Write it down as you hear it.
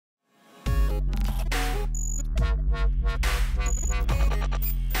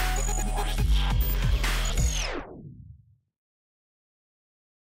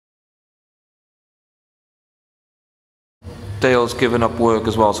Dale's given up work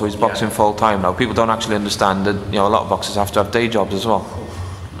as well, so he's boxing full time now. People don't actually understand that, you know, a lot of boxers have to have day jobs as well.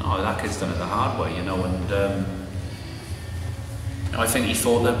 No, that kid's done it the hard way, you know, and I think he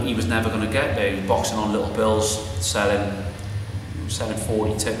thought that he was never going to get there. He was boxing on little bills, selling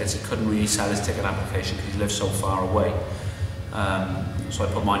 40 tickets. He couldn't really sell his ticket application because he lived so far away. So I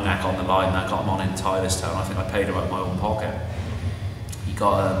put my neck on the line and I got him on in Thai this time. I think I paid him out of my own pocket. He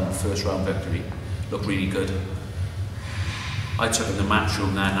got a first round victory, looked really good. I took him to the match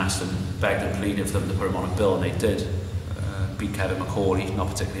room then, asked them, begged and pleaded for them to put him on a bill, and they did. Beat Kevin McCauley, not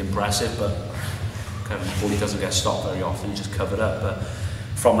particularly impressive, but Kevin McCauley doesn't get stopped very often, he just covered up. But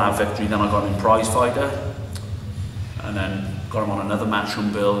from that victory, then I got him in prize fighter, and then got him on another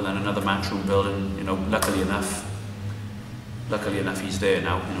matchroom bill, and then another matchroom bill, and you know, luckily enough he's there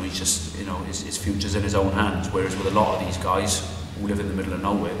now. You know, he's just, you know, his future's in his own hands. Whereas with a lot of these guys who live in the middle of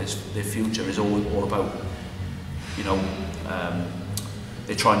nowhere, their future is all about, you know,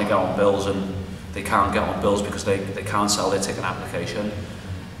 they're trying to get on bills and they can't get on bills because they can't sell their ticket application.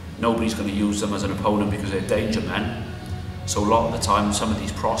 Nobody's going to use them as an opponent because they're danger men. So a lot of the time, some of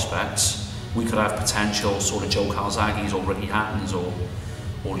these prospects, we could have potential sort of Joe Calzaghes or Ricky Hattons or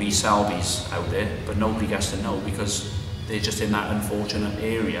Lee Selby's out there, but nobody gets to know because they're just in that unfortunate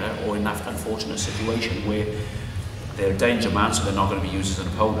area or in that unfortunate situation where they're a danger man, so they're not going to be used as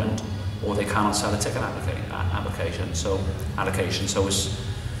an opponent, or they cannot sell a ticket application. So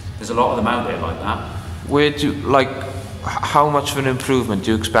there's a lot of them out there like that. Where do you, like, how much of an improvement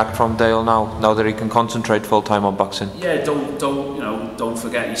do you expect from Dale now that he can concentrate full time on boxing? Yeah, don't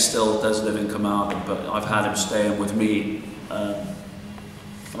forget he still does live in Carmarthen, but I've had him staying with me.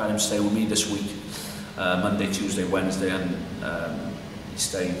 This week, Monday, Tuesday, Wednesday, and he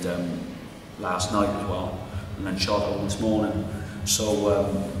stayed last night as well, and then shot home this morning. So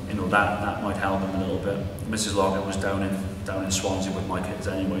you know, that might help him a little bit. Mrs. Lockett was down in Swansea with my kids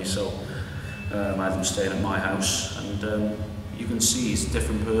anyway, so I had him staying at my house, and you can see he's a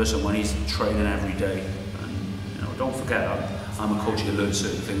different person when he's training every day. And you know, don't forget, I'm a coach. You learn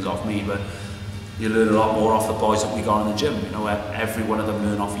certain things off me, but you learn a lot more off the boys that we got in the gym. You know, every one of them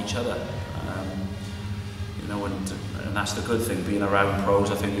learn off each other. You know, and that's the good thing. Being around pros,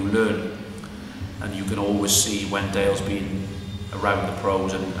 I think you learn, and you can always see when Dale's been around the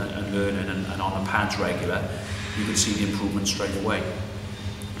pros and learning and on the pads regular, you can see the improvement straight away.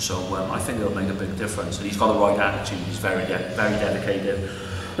 So I think it'll make a big difference, and he's got the right attitude. He's very dedicated,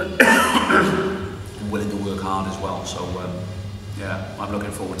 and willing to work hard as well. So yeah, I'm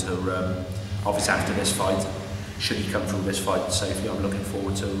looking forward to obviously after this fight, should he come through this fight safely, I'm looking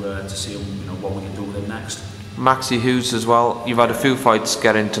forward to see, you know, what we can do with him next. MAXI Hughes as well. You've had a few fights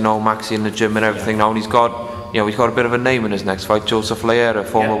getting to know Maxi in the gym and everything now, and he's got, you know, he's got a bit of a name in his next fight. Joseph Laera,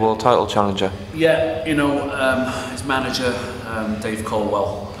 former world title challenger. Yeah, you know, his manager Dave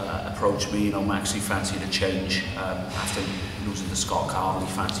Colwell approached me. You know, Maxi fancied a change after losing to Scott Carville.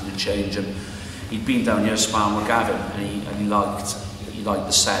 He fancied a change, and he'd been down here sparring with Gavin, and he liked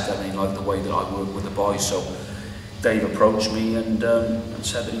the setup, and he liked the way that I worked with the boys. So Dave approached me and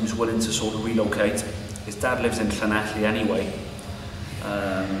said that he was willing to sort of relocate. His dad lives in Llanelli anyway,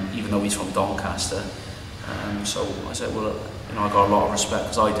 even though he's from Doncaster. So I said, well, you know, I got a lot of respect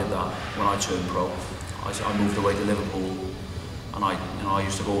because I did that when I turned pro. I moved away to Liverpool, and I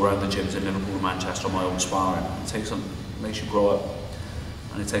used to go around the gyms in Liverpool and Manchester on my own sparring. Makes you grow up,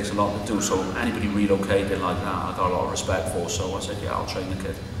 and it takes a lot to do. So anybody relocated like that, I got a lot of respect for. So I said, yeah, I'll train the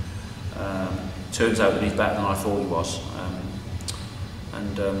kid. Turns out that he's better than I thought he was.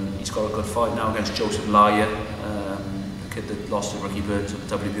 And he's got a good fight now against Joseph Laera, the kid that lost to Ricky Burns at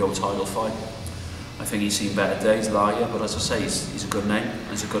the WBO title fight. I think he's seen better days, Laera, but as I say, he's a good name.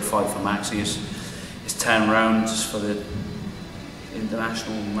 It's a good fight for Maxi. It's 10 rounds for the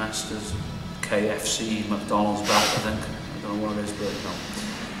International Masters, KFC, McDonald's back, I think. I don't know what it is, but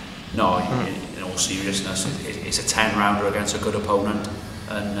no, in all seriousness, it's a 10 rounder against a good opponent,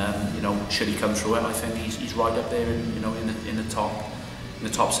 and you know, should he come through it, I think he's right up there in the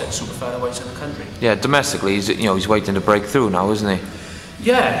top 6 super featherweights in the country. Yeah, domestically, he's waiting to break through now, isn't he?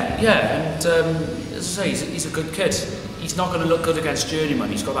 Yeah, and as I say, he's a good kid. He's not going to look good against journeyman.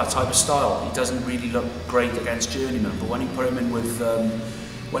 He's got that type of style. He doesn't really look great against journeyman, but when you put him in with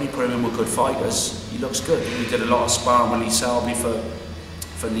good fighters, he looks good. We did a lot of sparring with Lee Selby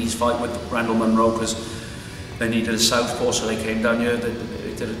for Lee's fight with Randall Munro because they needed a southpaw, so they came down here.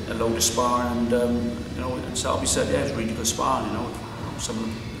 They did a load of sparring, and you know, and Selby said, yeah, it's really good sparring. You know,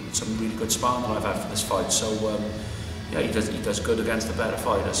 some really good sparring that I've had for this fight. So yeah, he does good against the better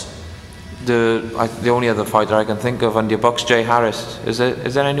fighters. The only other fighter I can think of on your box, Jay Harris. Is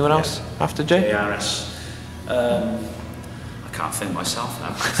there anyone else after Jay? Jay Harris. can't think myself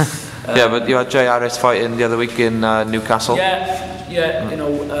now. Yeah, but you had Jay Harris fighting the other week in Newcastle. Yeah, you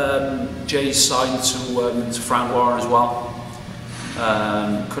know, Jay's signed to Frank Warren as well.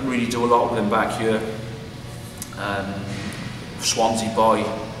 Couldn't really do a lot with him back here. Swansea boy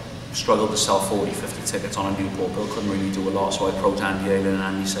struggled to sell 40, 50 tickets on a Newport bill, couldn't really do a lot, so I approached Andy Aylen and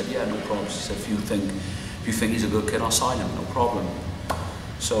Andy said, yeah, no problem. He said, if you think he's a good kid, I'll sign him, no problem.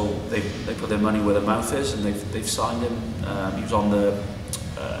 So they put their money where their mouth is, and they've signed him. He was on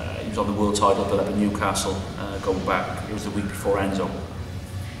the world title bill up in Newcastle, going back. It was the week before Enzo,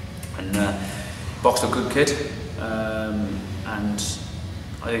 and boxed a good kid. And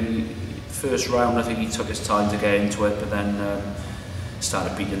I think first round, I think he took his time to get into it, but then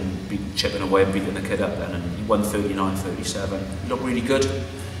started chipping away and beating the kid up. And he won 39-37. He looked really good,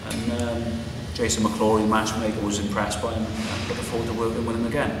 and Jason McClory, the matchmaker, was impressed by him and looking forward to working with him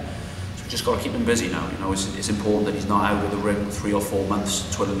again. So we've just got to keep him busy now. You know, it's important that he's not out of the ring 3 or 4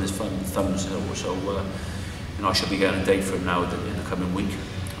 months twiddling his thumbs. So you know, I should be getting a date for him now in the coming week,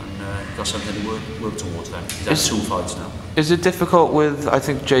 and got something to work towards then. He's had 2 fights now. Is it difficult with? I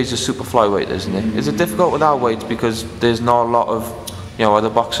think Jay's a super flyweight, isn't it? Is it difficult with our weight because there's not a lot of, you know, other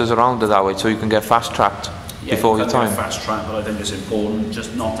boxers around at that weight, so you can get fast tracked? Yeah, before you your can time. get fast track, but I think it's important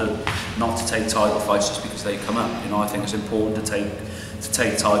just not to take title fights just because they come up. You know, I think it's important to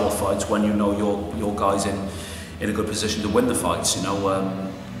take title fights when you know your guys in a good position to win the fights. You know,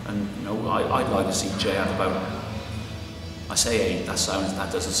 and you know, I'd like to see Jay have about, I say 8.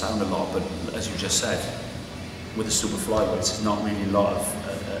 That doesn't sound a lot, but as you just said, with the super flyweights, there's not really a lot of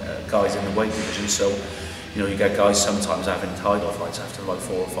guys in the weight division. So, you know, you get guys sometimes having title fights after like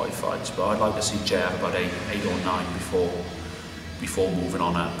 4 or 5 fights, but I'd like to see Jay have about 8 or 9 before moving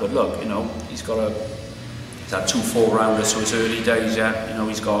on out. But look, you know, he's had 2 4-rounders, so it's early days yet. You know,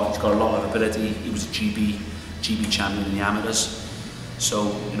 he's got a lot of ability. He was a GB champion in the amateurs.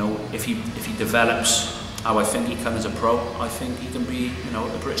 So, you know, if he develops how I think he can as a pro, I think he can be, you know,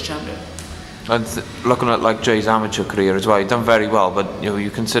 a British champion. And looking at like Jay's amateur career as well, he's done very well. But you know, you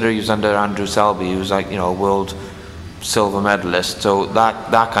consider he was under Andrew Selby, he was like, you know, a world silver medalist. So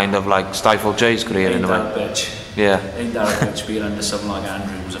that kind of like stifled Jay's career in a way. Ain't that a bitch? Yeah. Ain't that a bitch? Being under someone like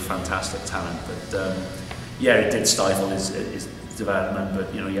Andrew, who was a fantastic talent. But yeah, it did stifle his development.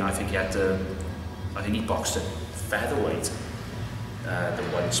 But you know, yeah, I think he boxed at featherweight, the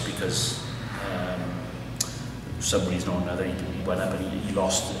weights, because. For some reason or another, he went up and he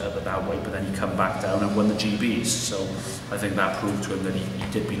lost at that weight, but then he come back down and won the GBs. So I think that proved to him that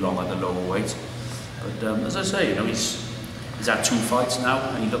he did belong at the lower weight. But as I say, you know, he's had 2 fights now,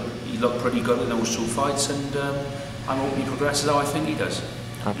 and he looked pretty good in those 2 fights, and I'm hoping he progresses how I think he does.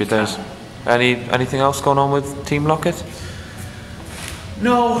 Happy days. Anything else going on with Team Lockett?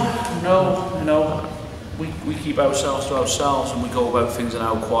 No. You know, we keep ourselves to ourselves, and we go about things in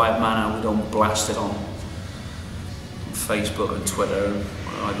our quiet manner. We don't blast it on Facebook and Twitter.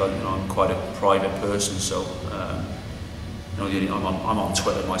 I'm quite a private person, so you know, I'm on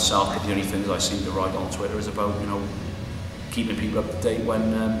Twitter myself, but the only things I seem to write on Twitter is about, you know, keeping people up to date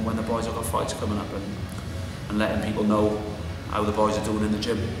when the boys have got fights coming up, and letting people know how the boys are doing in the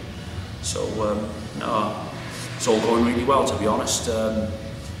gym. So no, it's all going really well, to be honest.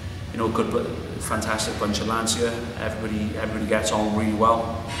 You know, fantastic bunch of lads here. Everybody gets on really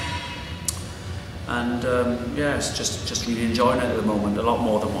well. And yeah, it's just really enjoying it at the moment. A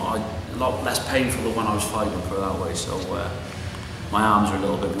lot less painful than when I was fighting, put it that way. So my arms are a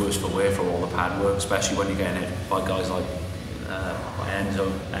little bit worse for wear for all the pad work, especially when you're getting hit by guys like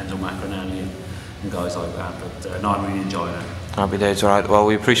Enzo Macronelli and guys like that. But no, I'm really enjoying it. Happy days, alright. Well,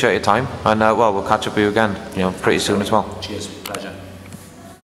 we appreciate your time, and well, we'll catch up with you again, you know, pretty soon as well. Cheers, pleasure.